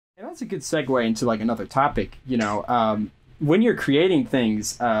And that's a good segue into like another topic. When you're creating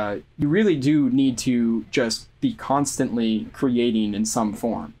things, you really do need to just be constantly creating in some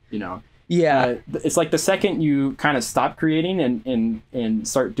form. Yeah. It's like the second you kind of stop creating and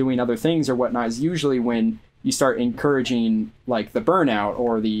start doing other things or whatnot is usually when you start encouraging like the burnout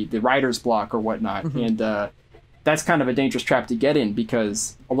or the writer's block or whatnot. And that's kind of a dangerous trap to get in,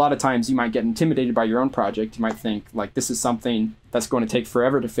 because a lot of times you might get intimidated by your own project. You might think like this is something that's going to take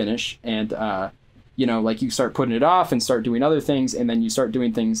forever to finish. And, like you start putting it off and start doing other things, and then you start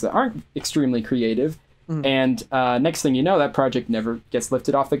doing things that aren't extremely creative. And next thing you know, that project never gets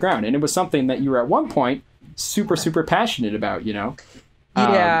lifted off the ground. And it was something that you were at one point super, super passionate about,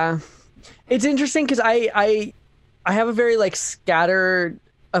 Yeah. It's interesting because I have a very like scattered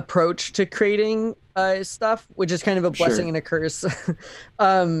approach to creating stuff, which is kind of a blessing and a curse.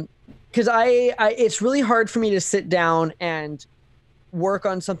 Because it's really hard for me to sit down and work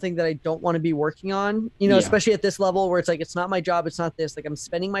on something that I don't want to be working on, especially at this level where it's like, it's not my job. It's not this, like I'm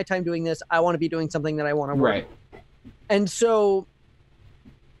spending my time doing this. I want to be doing something that I want to work. Right. And so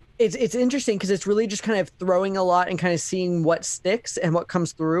it's interesting because it's really just kind of throwing a lot and kind of seeing what sticks and what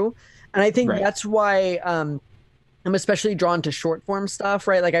comes through. And I think that's why I'm especially drawn to short form stuff,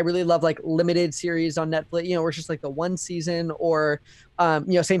 right? Like I really love like limited series on Netflix, where it's just like the one season, or,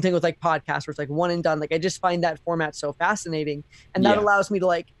 same thing with like podcasts where it's like one and done. Like I just find that format so fascinating, and that allows me to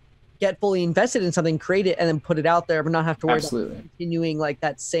like get fully invested in something, create it, and then put it out there, but not have to worry about continuing like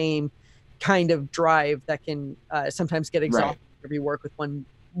that same kind of drive that can sometimes get exhausting if you work with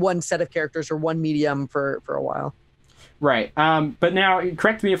one set of characters or one medium for a while. Right. But now,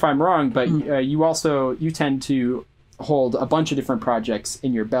 correct me if I'm wrong, but you tend to hold a bunch of different projects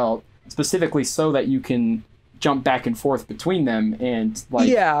in your belt, specifically so that you can jump back and forth between them and like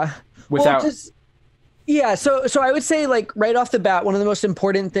without so I would say like right off the bat, one of the most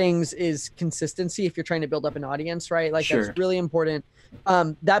important things is consistency if you're trying to build up an audience, right? Like that's really important.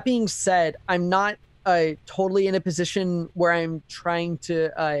 That being said, I'm not totally in a position where I'm trying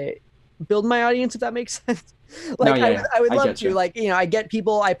to build my audience, if that makes sense. Like I would love to, like, I get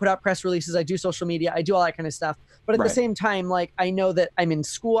people, I put out press releases, I do social media, I do all that kind of stuff. But at the same time, like, I know that I'm in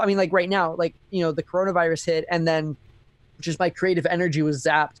school. I mean, like right now, like, the coronavirus hit, and then just my creative energy was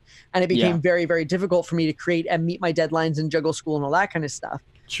zapped, and it became very, very difficult for me to create and meet my deadlines and juggle school and all that kind of stuff.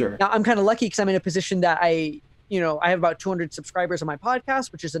 Sure. Now I'm kind of lucky because I'm in a position that I have about 200 subscribers on my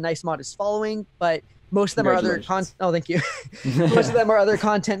podcast, which is a nice modest following, but most of them are other content. Oh, thank you. Most of them are other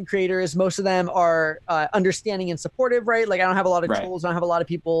content creators. Most of them are understanding and supportive, right? Like I don't have a lot of trolls. I don't have a lot of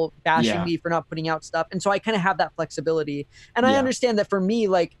people bashing me for not putting out stuff. And so I kind of have that flexibility. And I understand that for me,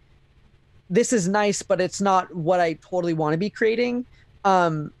 like, this is nice, but it's not what I totally want to be creating.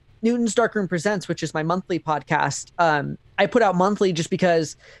 Newton's Darkroom Presents, which is my monthly podcast. I put out monthly just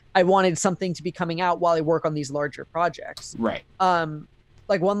because I wanted something to be coming out while I work on these larger projects. Right.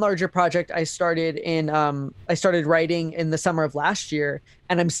 Like one larger project I started writing in the summer of last year,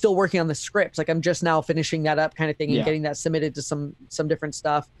 and I'm still working on the script. Like I'm just now finishing that up kind of thing and getting that submitted to some different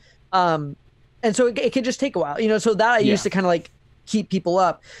stuff. And so it could just take a while, so that I used to kind of like keep people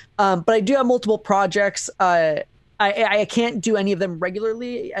up. But I do have multiple projects. I can't do any of them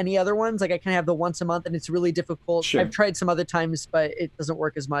regularly, any other ones. Like I kind of have the once a month, and it's really difficult. Sure. I've tried some other times, but it doesn't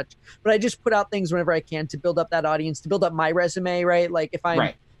work as much. But I just put out things whenever I can to build up that audience, to build up my resume, right? Like if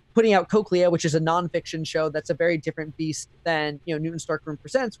I'm putting out Cochlea, which is a nonfiction show, that's a very different beast than, Newton's Darkroom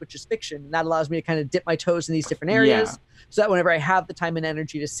Presents, which is fiction. And that allows me to kind of dip my toes in these different areas. So that whenever I have the time and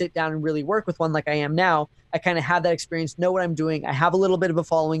energy to sit down and really work with one like I am now, I kind of have that experience, know what I'm doing. I have a little bit of a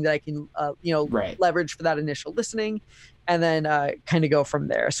following that I can, leverage for that initial listening, and then kind of go from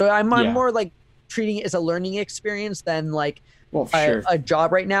there. So I'm more like treating it as a learning experience than like a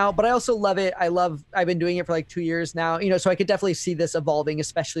job right now. But I also love it. I've been doing it for like 2 years now, so I could definitely see this evolving,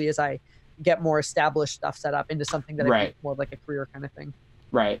 especially as I get more established stuff set up into something that I think more like a career kind of thing.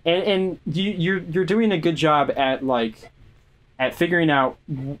 Right. And you're doing a good job at figuring out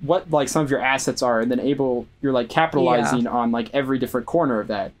what like some of your assets are, and then you're like capitalizing on like every different corner of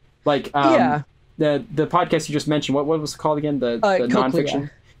that. Like the podcast you just mentioned, what was it called again? The nonfiction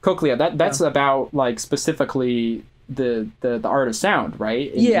Cochlea. That's about like specifically the art of sound,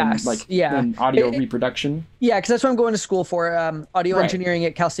 right? And audio reproduction. Yeah, because that's what I'm going to school for, audio engineering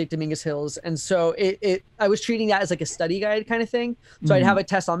at Cal State Dominguez Hills. And so I was treating that as like a study guide kind of thing. So I'd have a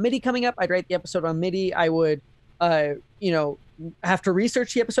test on MIDI coming up. I'd write the episode on MIDI. I would you know, have to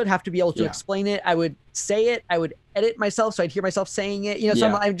research the episode, have to be able to explain it. I would say it, I would edit myself, so I'd hear myself saying it, you know, so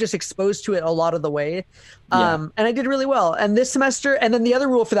I'm just exposed to it a lot of the way. And I did really well. And this semester, and then the other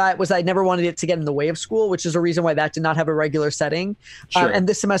rule for that was I never wanted it to get in the way of school, which is a reason why that did not have a regular setting. And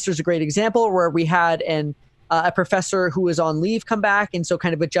this semester is a great example where we had a professor who was on leave come back, and so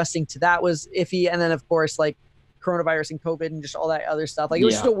kind of adjusting to that was iffy. And then of course, like, coronavirus and COVID and just all that other stuff. Like, it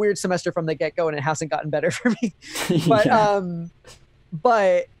was just a weird semester from the get-go, and it hasn't gotten better for me.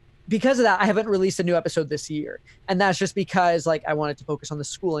 But because of that, I haven't released a new episode this year. And that's just because, like, I wanted to focus on the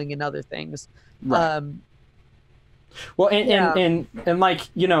schooling and other things. Right. Well, and like,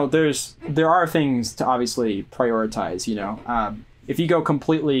 you know, there are things to obviously prioritize, you know. If you go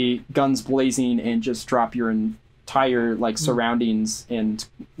completely guns blazing and just drop your entire, like, surroundings and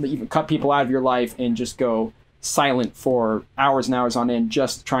even cut people out of your life and just go silent for hours and hours on end,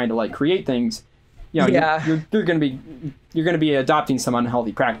 just trying to, like, create things, you know, you're going to be adopting some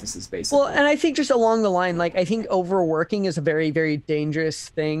unhealthy practices, basically. Well, and I think just along the line, like, I think overworking is a very, very dangerous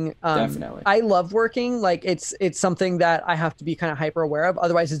thing. Definitely. I love working. Like, it's something that I have to be kind of hyper aware of.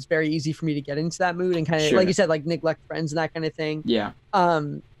 Otherwise, it's very easy for me to get into that mood and kind of, like you said, like, neglect friends and that kind of thing. Yeah.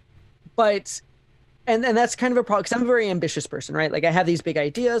 But and that's kind of a problem, because I'm a very ambitious person, right? Like, I have these big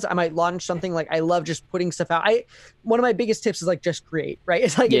ideas. I might launch something. Like, I love just putting stuff out. One of my biggest tips is, like, just create, right?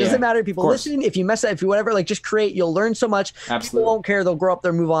 It's like, it doesn't matter if people listen, if you mess up, if you whatever, like, just create. You'll learn so much. Absolutely. People won't care. They'll grow up,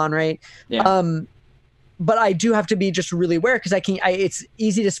 they'll move on, right? Yeah. But I do have to be just really aware, because it's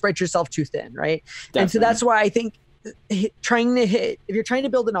easy to spread yourself too thin, right? Definitely. And so that's why I think if you're trying to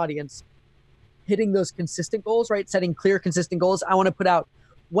build an audience, hitting those consistent goals, right? Setting clear, consistent goals. I want to put out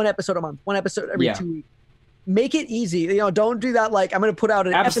one episode a month, one episode every 2 weeks. Make it easy. You know, don't do that. Like, I'm going to put out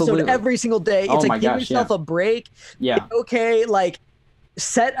an episode every single day. It's like, give yourself a break. Yeah. Okay. Like,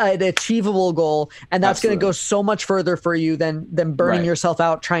 set an achievable goal, and that's going to go so much further for you than burning yourself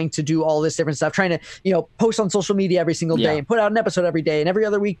out trying to do all this different stuff, trying to, you know, post on social media every single day and put out an episode every day, and every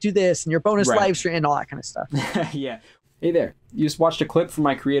other week do this and your bonus live stream and all that kind of stuff. Yeah. Hey there. You just watched a clip from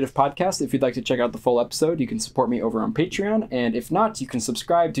my creative podcast. If you'd like to check out the full episode, you can support me over on Patreon. And if not, you can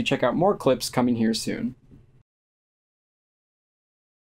subscribe to check out more clips coming here soon.